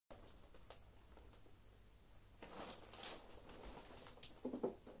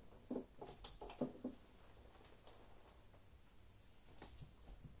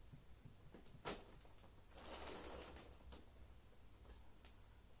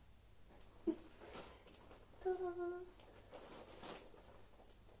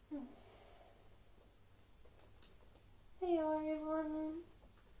Hey everyone!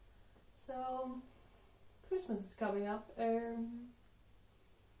 So, Christmas is coming up, or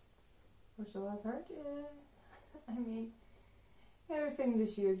so I've heard. I mean, everything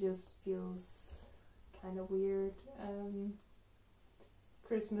this year just feels kind of weird.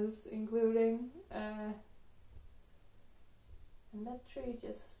 Christmas including, and that tree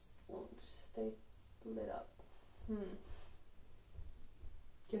just won't stay lit up.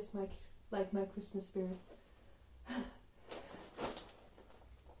 Just like my Christmas spirit.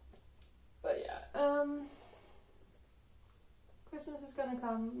 But yeah, Christmas is gonna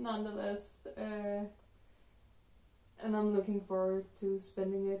come nonetheless, and I'm looking forward to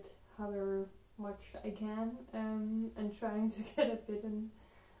spending it however much I can, and trying to get a bit in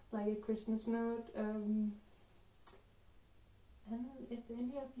like a Christmas mood. And if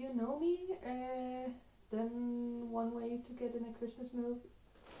any of you know me, then one way to get in a Christmas mood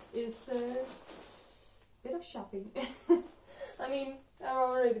is a bit of shopping. I mean, I've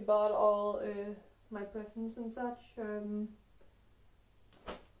already bought all my presents and such,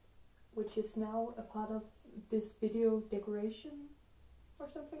 which is now a part of this video decoration or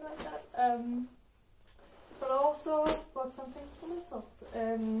something like that. But I also bought something for myself.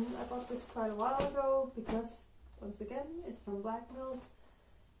 I bought this quite a while ago because, once again, it's from Blackmilk,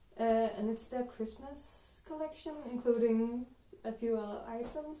 and it's their Christmas collection, including a few other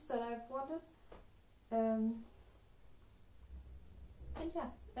items that I've wanted. And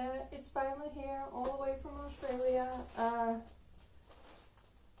yeah, it's finally here, all the way from Australia, and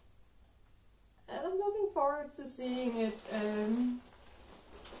I'm looking forward to seeing it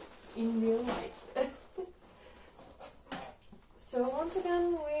in real life. So once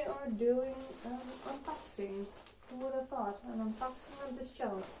again, we are doing unboxing. Who would have thought? An unboxing on this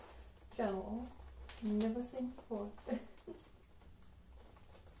channel. Never seen before.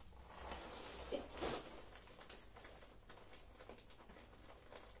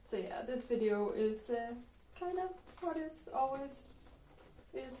 So yeah, this video is kind of what is always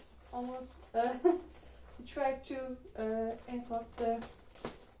almost try to amp up the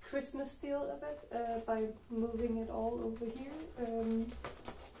Christmas feel of it by moving it all over here.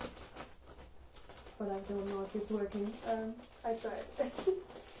 But I don't know if it's working. I tried.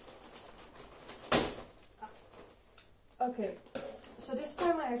 Okay, so this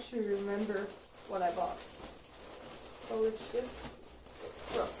time I actually remember what I bought. So let's just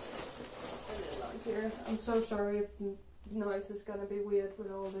rub it on here. I'm so sorry if the noise is gonna be weird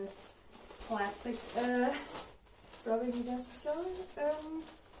with all the plastic rubbing against each other.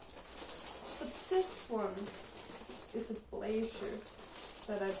 But this one is a blazer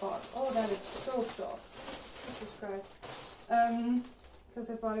that I bought. Oh, that is so soft. Jesus Christ. Because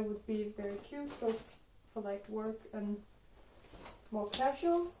I thought it would be very cute both for like work and more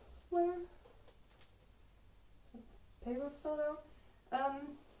casual wear. Some paper photo.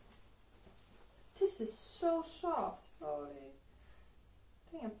 This is so soft. Holy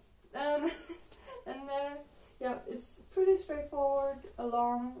damn. And yeah, it's pretty straightforward, a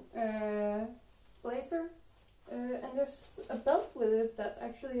long blazer, and there's a belt with it that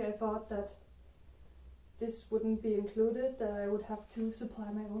actually I thought that this wouldn't be included, that I would have to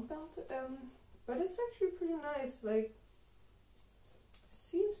supply my own belt, but it's actually pretty nice. Like,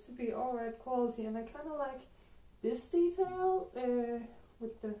 seems to be alright quality, and I kind of like this detail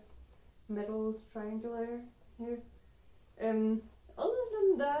with the metal triangular here. Other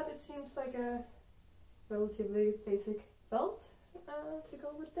than that, it seems like a relatively basic belt to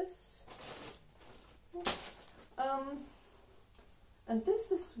go with this. And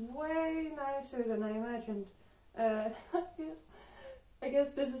this is way nicer than I imagined. I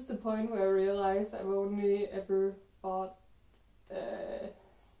guess this is the point where I realized I've only ever bought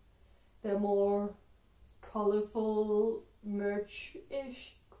the more colorful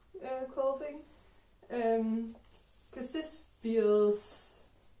merch-ish clothing, because this feels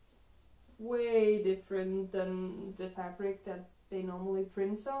way different than the fabric that they normally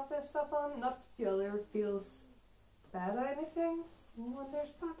print some of their stuff on. Not that the other feels bad or anything when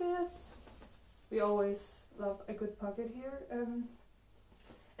there's pockets. We always love a good pocket here. And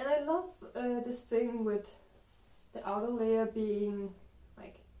I love this thing with the outer layer being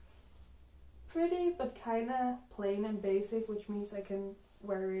like pretty but kinda plain and basic, which means I can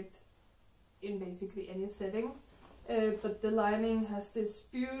wear it in basically any setting. But the lining has this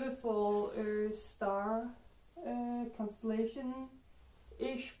beautiful star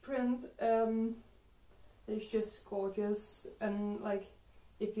constellation-ish print. It's just gorgeous, and like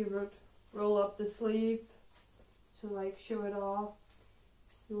if you would roll up the sleeve to like show it off,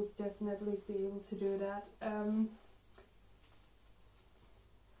 you would definitely be able to do that.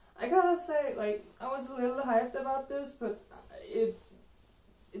 I gotta say, like, I was a little hyped about this, but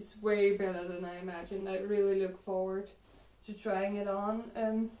it's way better than I imagined. I really look forward to trying it on.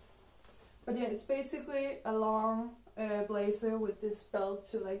 But yeah, it's basically a long blazer with this belt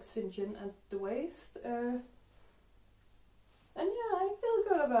to like cinch in at the waist. And yeah, I feel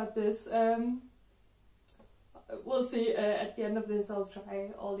good about this. We'll see. At the end of this, I'll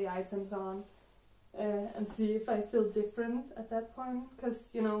try all the items on. And see if I feel different at that point, because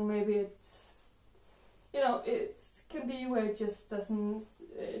you know, maybe it's, you know, it can be where it just doesn't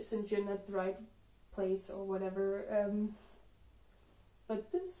cinch in at the right place or whatever.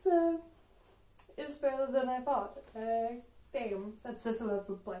 But this is better than I thought. Damn, that says a lot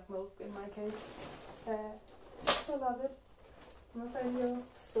for Blackmilk in my case. I love it. I'm a fangirl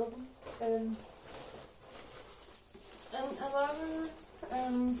still. And another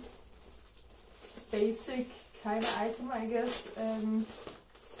basic kind of item, I guess.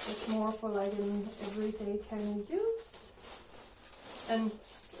 It's more for like an everyday kind of use. And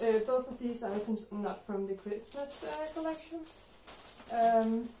both of these items are not from the Christmas collection.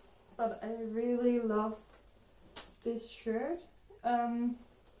 But I really love this shirt.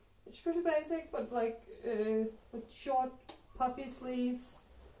 It's pretty basic, but like with short puffy sleeves.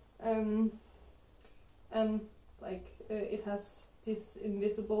 And like it has this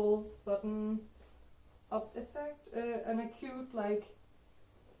invisible button up effect and a cute like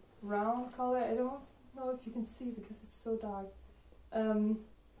round color. I don't know if you can see because it's so dark.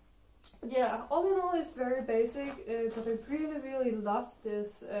 But yeah, all in all, it's very basic, but I really loved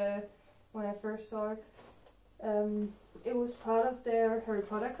this when I first saw it. It was part of their Harry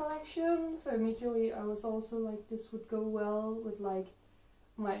Potter collection, so immediately I was also like, this would go well with like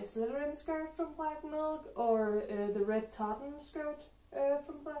my Slytherin skirt from Blackmilk, or the red tartan skirt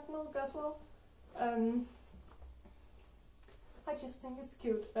from Blackmilk as well. I just think it's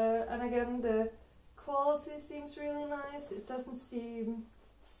cute. And again, the quality seems really nice. It doesn't seem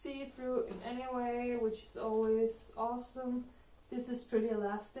see-through in any way, which is always awesome. This is pretty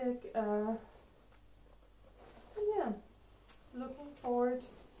elastic. And yeah, looking forward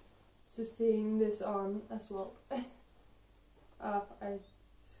to seeing this on as well.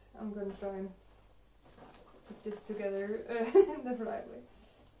 I'm gonna try and put this together in the right way.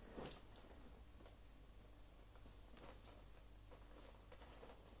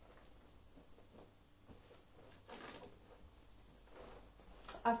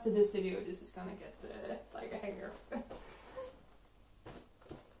 After this video, this is gonna get like a hanger.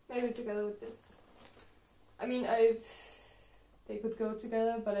 Maybe together with this. I mean, they could go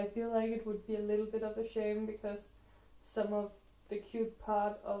together, but I feel like it would be a little bit of a shame because some of the cute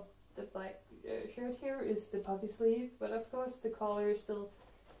part of the black shirt here is the puffy sleeve, but of course the collar is still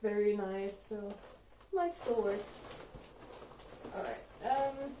very nice, so it might still work. Alright,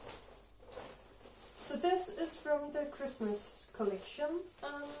 so this is from the Christmas collection,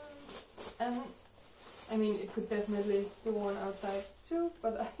 and I mean, it could definitely be worn outside too,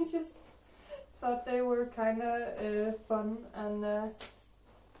 but I just thought they were kinda fun and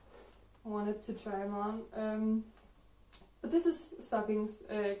wanted to try them on. But this is stockings,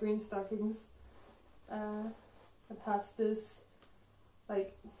 green stockings. It has this,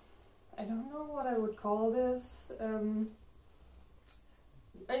 like, I don't know what I would call this.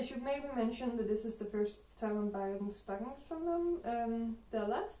 I should maybe mention that this is the first time I'm buying stockings from them. The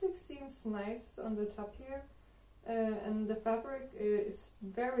elastic seems nice on the top here, and the fabric is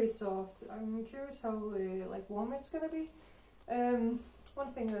very soft. I'm curious how like warm it's gonna be.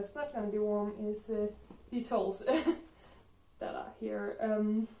 One thing that's not gonna be warm is these holes that are here.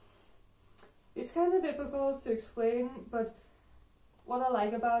 It's kind of difficult to explain, but what I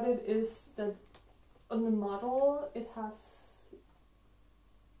like about it is that on the model it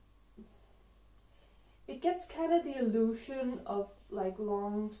gets kind of the illusion of like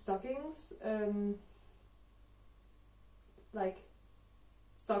long stockings, like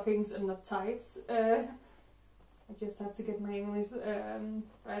stockings and not tights. I just have to get my English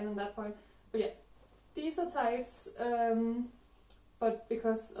right on that point. But yeah, these are tights, but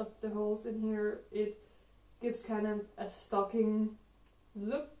because of the holes in here, it gives kind of a stocking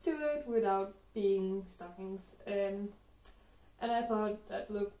look to it without being stockings. And I thought that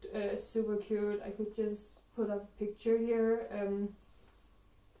looked super cute. I could just put up a picture here.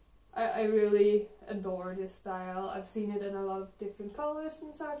 I really adore this style. I've seen it in a lot of different colors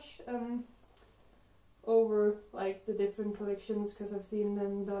and such over like the different collections, because I've seen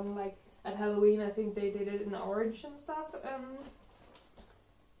them done like at Halloween. I think they did it in orange and stuff.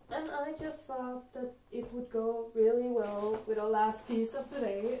 And I just thought that it would go really well with our last piece of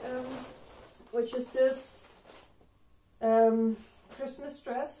today, which is this Christmas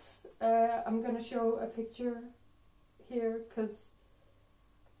dress. I'm gonna show a picture here because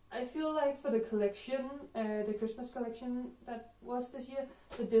I feel like for the collection, the Christmas collection that was this year,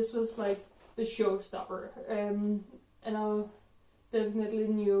 that this was like the showstopper. And I definitely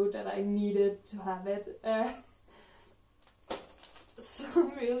knew that I needed to have it. So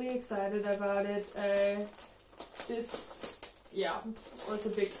I'm really excited about it. This, yeah, was a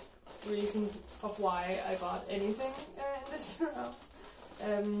big reason of why I bought anything in this round.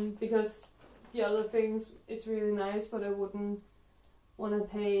 Because the other things is really nice, but I wouldn't want to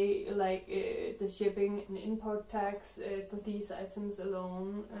pay like the shipping and import tax for these items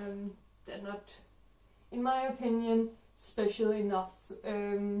alone. They're not, in my opinion, special enough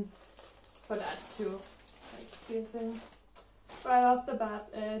for that to like be a thing. Right off the bat,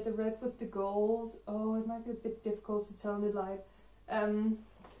 the red with the gold. Oh, it might be a bit difficult to tell in the light. I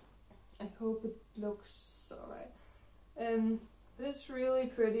hope it looks alright. But it's really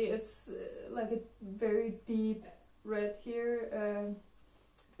pretty. It's like a very deep red here.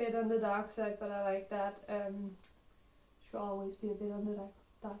 Bit on the dark side, but I like that. Should always be a bit on the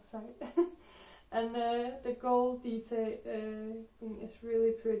dark side. And the gold detail thing is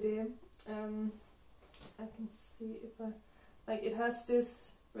really pretty. I can see if I... Like, it has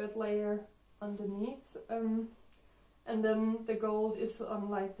this red layer underneath, and then the gold is on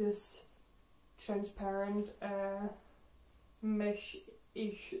like this transparent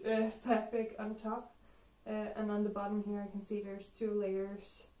mesh-ish fabric on top, and on the bottom here I can see there's two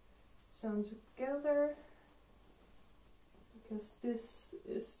layers sewn together, because this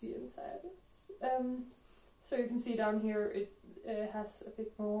is the inside. So you can see down here it has a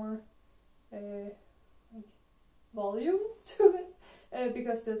bit more like volume to it,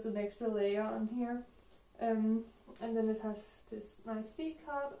 because there's an extra layer on here, and then it has this nice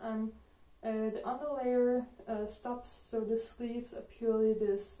V-cut, and the underlayer stops, so the sleeves are purely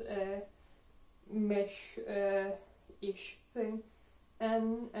this mesh ish thing,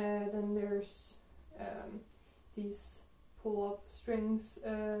 and then there's these pull-up strings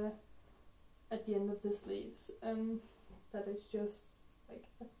at the end of the sleeves, and that is just like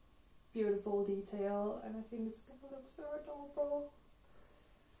a beautiful detail, and I think it's gonna look so adorable.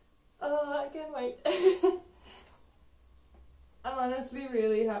 I can't wait. I'm honestly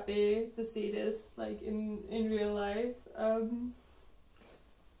really happy to see this like in real life,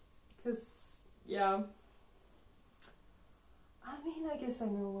 because yeah, I mean, I guess I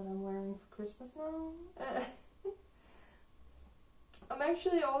know what I'm wearing for Christmas now. I'm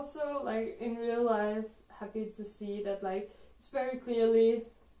actually also like in real life happy to see that like it's very clearly,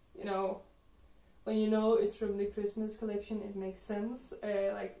 you know, when you know it's from the Christmas collection, it makes sense,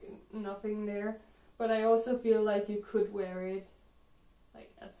 like nothing there. But I also feel like you could wear it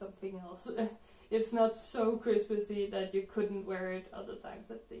like as something else. It's not so Christmassy that you couldn't wear it other times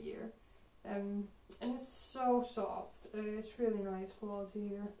of the year. And it's so soft. It's really nice quality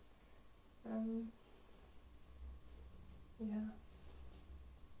here. Yeah.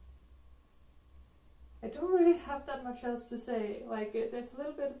 I don't really have that much else to say. Like, there's a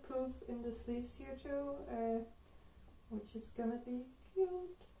little bit of poof in the sleeves here too, which is gonna be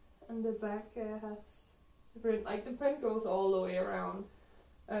cute. And the back has the print. Like, the print goes all the way around.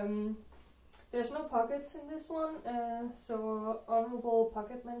 There's no pockets in this one, so honorable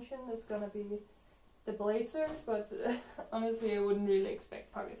pocket mention is gonna be the blazer, but honestly I wouldn't really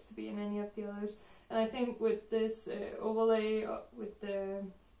expect pockets to be in any of the others. And I think with this overlay with the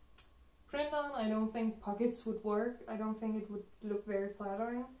print on, I don't think pockets would work. I don't think it would look very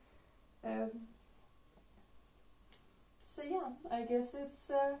flattering. So yeah, I guess it's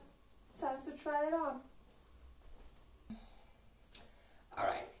time to try it on.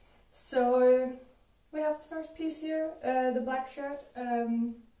 Alright, so we have the first piece here, the black shirt.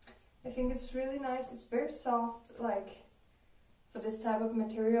 I think it's really nice. It's very soft, like for this type of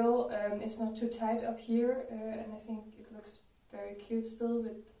material. It's not too tight up here, and I think it looks very cute still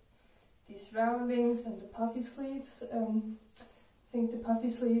with these roundings and the puffy sleeves. I think the puffy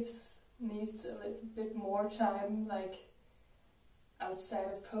sleeves needs a little bit more time, like outside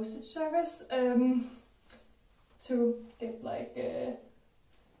of postage service, to get like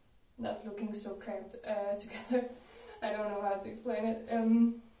not looking so cramped together. I don't know how to explain it.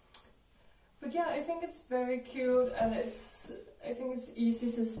 But yeah, I think it's very cute, and I think it's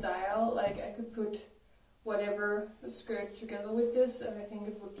easy to style. Like, I could put whatever skirt together with this, and I think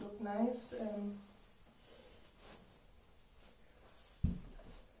it would look nice.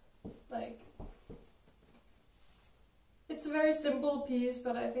 Like, it's a very simple piece,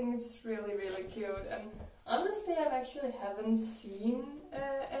 but I think it's really, really cute. And honestly, I actually haven't seen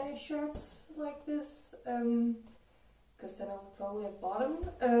any shirts like this, because then I would probably have bought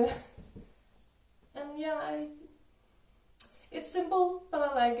them. And yeah, it's simple,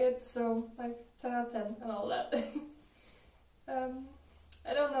 but I like it, so like 10 out of 10 and all that.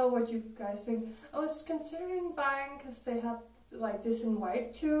 I don't know what you guys think. I was considering buying because they have like this in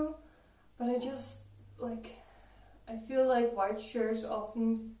white too, but I just like, I feel like white shirts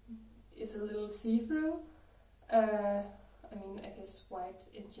often is a little see-through. I mean, I guess white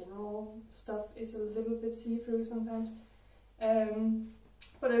in general stuff is a little bit see-through sometimes.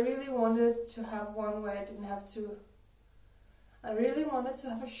 But I really wanted to have one where I didn't have to, I really wanted to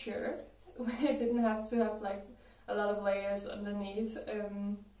have a shirt where I didn't have to have like a lot of layers underneath,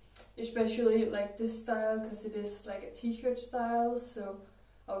 especially like this style, because it is like a t-shirt style, so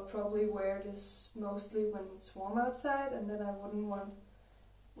I would probably wear this mostly when it's warm outside, and then I wouldn't want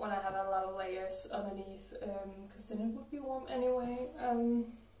when I had a lot of layers underneath, because then it would be warm anyway.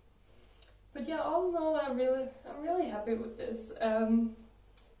 But yeah, all in all, I'm really happy with this.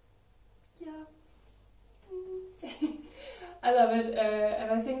 Yeah, I love it,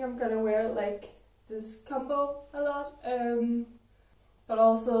 and I think I'm gonna wear like this combo a lot, but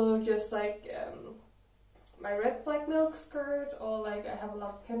also just like my red Blackmilk skirt, or like I have a lot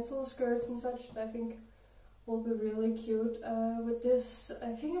of pencil skirts and such that I think will be really cute with this.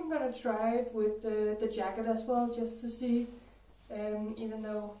 I think I'm gonna try it with the jacket as well, just to see, even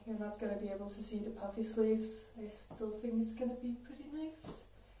though you're not gonna be able to see the puffy sleeves, I still think it's gonna be pretty nice.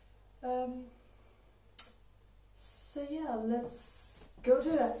 So yeah, let's go to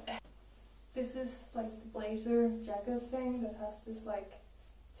that. This is like the blazer jacket thing that has this like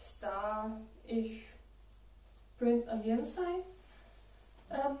star-ish print on the inside.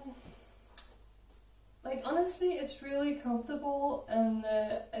 Like honestly, it's really comfortable, and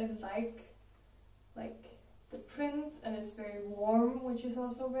I like the print, and it's very warm, which is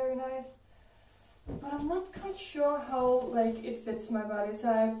also very nice. But I'm not quite sure how like it fits my body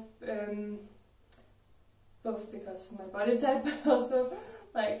type, both because of my body type, but also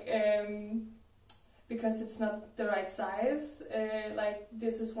like because it's not the right size. Like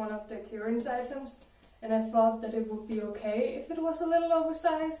this is one of the clearance items, and I thought that it would be okay if it was a little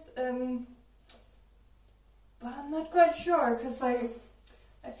oversized. But I'm not quite sure, because like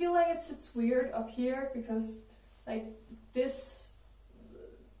I feel like it sits weird up here, because like this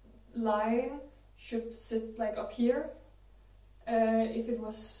line should sit like up here if it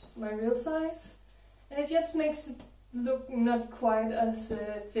was my real size, and it just makes it look not quite as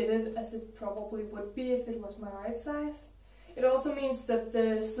fitted as it probably would be if it was my right size. It also means that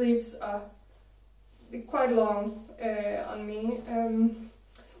the sleeves are quite long on me,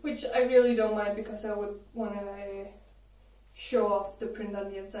 which I really don't mind, because I would want to show off the print on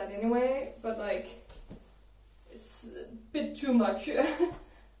the inside anyway, but like it's a bit too much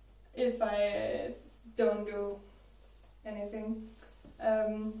if I don't do anything.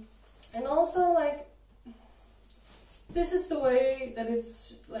 And also like this is the way that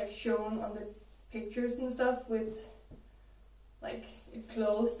it's like shown on the pictures and stuff, with like it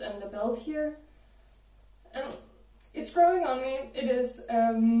closed and the belt here, and it's growing on me, it is,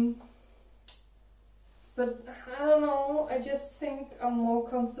 but I don't know, I just think I'm more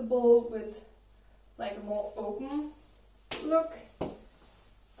comfortable with like a more open look.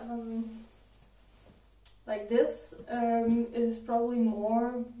 Like this is probably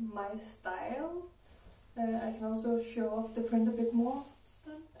more my style. I can also show off the print a bit more,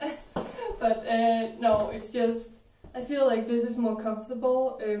 but no, it's just, I feel like this is more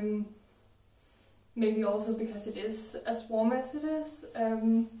comfortable. Maybe also because it is as warm as it is.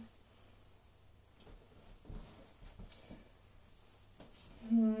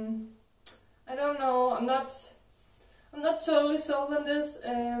 I don't know. I'm not totally sold on this,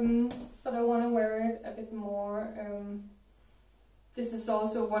 but I want to wear it a bit more. This is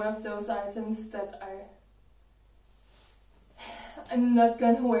also one of those items that I'm not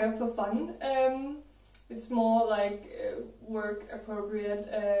gonna wear for fun. It's more like work appropriate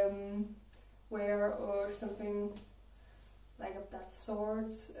wear or something like of that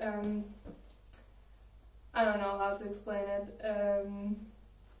sort. I don't know how to explain it,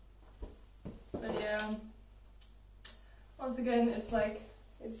 but yeah, once again it's like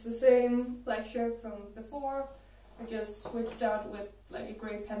it's the same black shirt from before. I just switched out with like a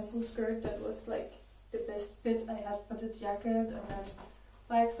grey pencil skirt that was like the best fit I had for the jacket, and then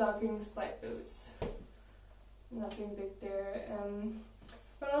black stockings, black boots, nothing big there.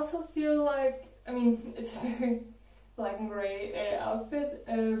 But I also feel like, I mean, it's a very black and grey outfit,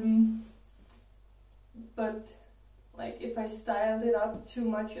 but like if I styled it up too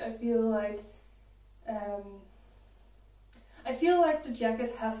much, I feel like the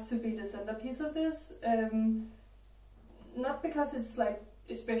jacket has to be the centerpiece of this. Not because it's like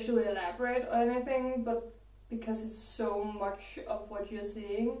especially elaborate or anything, but because it's so much of what you're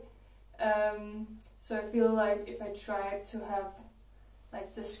seeing. So I feel like if I tried to have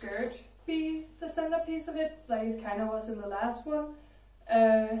like the skirt be the centerpiece of it, like it kind of was in the last one,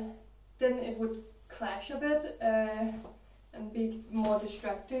 then it would clash a bit and be more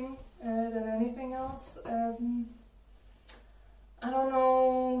distracting than anything else. I don't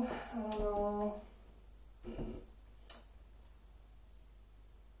know.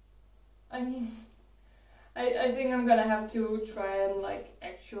 I mean, I think I'm gonna have to try and like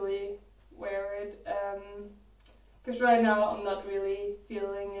actually wear it, because right now I'm not really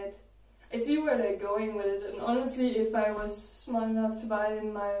feeling it. I see where they're going with it, and honestly, if I was smart enough to buy it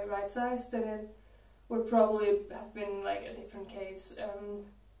in my right size, then it would probably have been like a different case.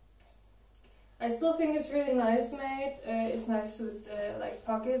 I still think it's really nice made. It's nice with like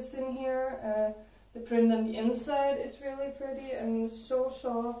pockets in here. The print on the inside is really pretty and so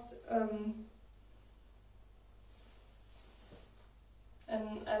soft.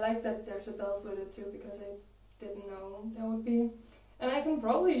 And I like that there's a belt with it too, because I didn't know there would be. And I can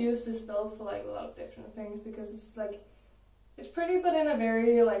probably use this belt for like a lot of different things, because it's like, it's pretty but in a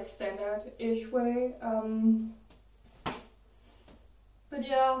very like standard-ish way. But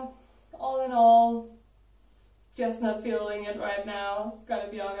yeah, all in all, just not feeling it right now, gotta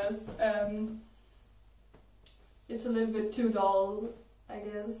be honest. It's a little bit too dull, I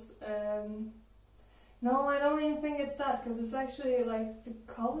guess. No, I don't even think it's that, because it's actually like the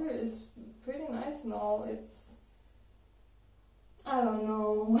color is pretty nice and all. It's, I don't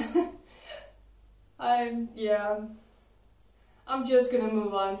know. I'm just gonna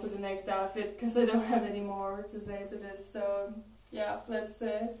move on to the next outfit, because I don't have any more to say to this. So yeah, let's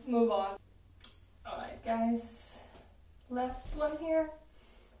move on. Alright guys, last one here.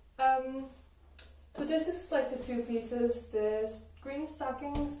 So this is like the two pieces, the green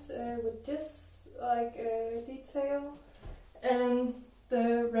stockings with this like detail, and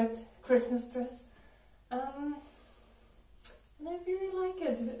the red Christmas dress. And I really like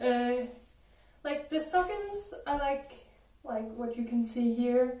it. Like the stockings, I like what you can see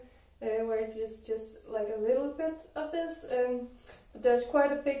here, where it is just like a little bit of this, but there's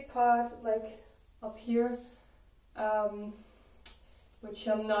quite a big part like up here, which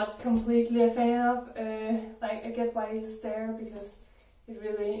I'm not completely a fan of. Like I get why it's there, because it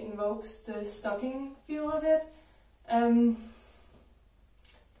really invokes the stocking feel of it.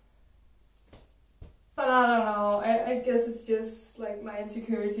 But I don't know, I guess it's just like my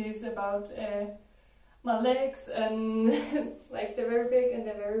insecurities about my legs, and like they're very big and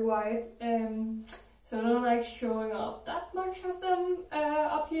they're very wide, so I don't like showing off that much of them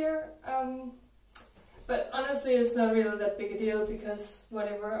up here. But honestly, it's not really that big a deal, because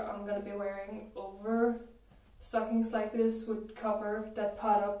whatever I'm gonna be wearing over stockings like this would cover that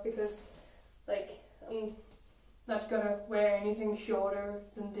part up, because like I'm not gonna wear anything shorter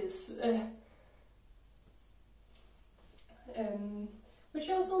than this. Which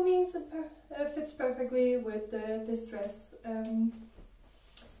also means it fits perfectly with this dress,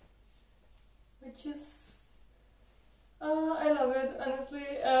 which is, I love it, honestly.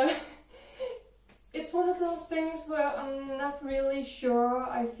 It's one of those things where I'm not really sure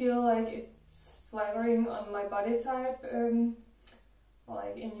I feel like it's flattering on my body type,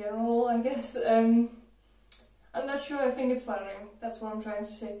 like in general, I guess. I'm not sure I think it's flattering, that's what I'm trying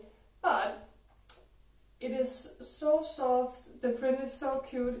to say. But it is so soft, the print is so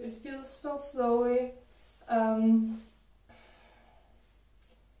cute, it feels so flowy.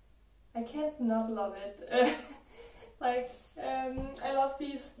 I can't not love it. Like, I love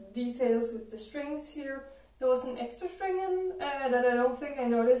these details with the strings here. There was an extra string in that I don't think I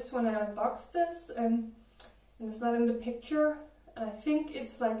noticed when I unboxed this, and it's not in the picture. And I think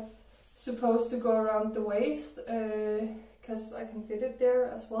it's like supposed to go around the waist, because I can fit it there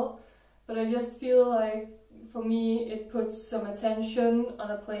as well. But I just feel like, for me, it puts some attention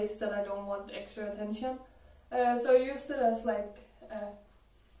on a place that I don't want extra attention. So I used it as like a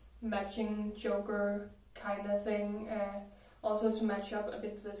matching choker kind of thing, also to match up a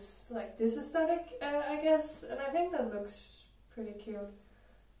bit with like this aesthetic, I guess. And I think that looks pretty cute.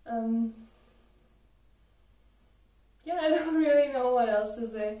 Yeah, I don't really know what else to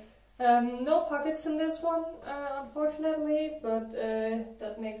say. No pockets in this one, unfortunately, but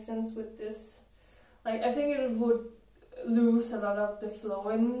that makes sense with this. Like, I think it would lose a lot of the flow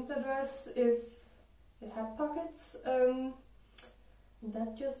in the dress if it had pockets.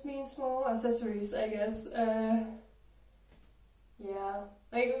 That just means more accessories, I guess. yeah,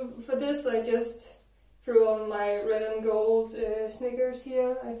 like for this I just threw on my red and gold Snickers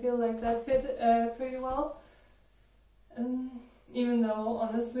here. I feel like that fit pretty well. Even though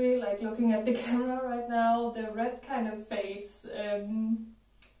honestly, like looking at the camera right now, the red kind of fades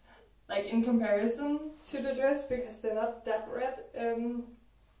like in comparison to the dress because they're not that red.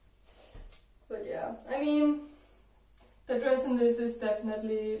 But yeah, I mean, the dress in this is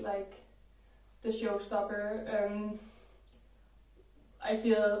definitely like the showstopper. I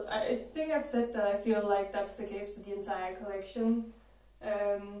think I've said that I feel like that's the case for the entire collection.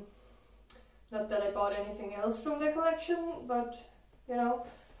 Not that I bought anything else from the collection, but you know,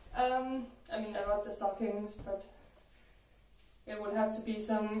 I mean I bought the stockings, but it would have to be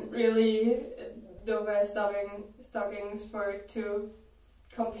some really dope stockings for it to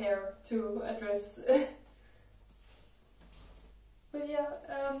compare to a dress. But yeah,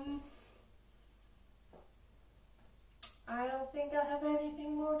 I don't think I have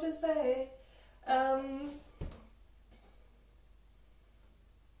anything more to say.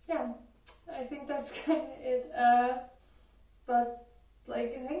 Yeah, I think that's kind of it. But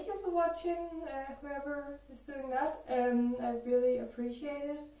like, thank you for watching, whoever is doing that. I really appreciate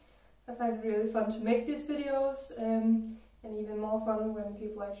it. I find it really fun to make these videos, and even more fun when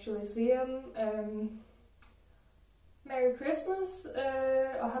people actually see them. Merry Christmas,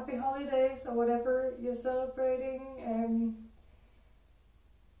 or Happy Holidays, or whatever you're celebrating.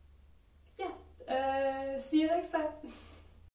 Yeah, see you next time.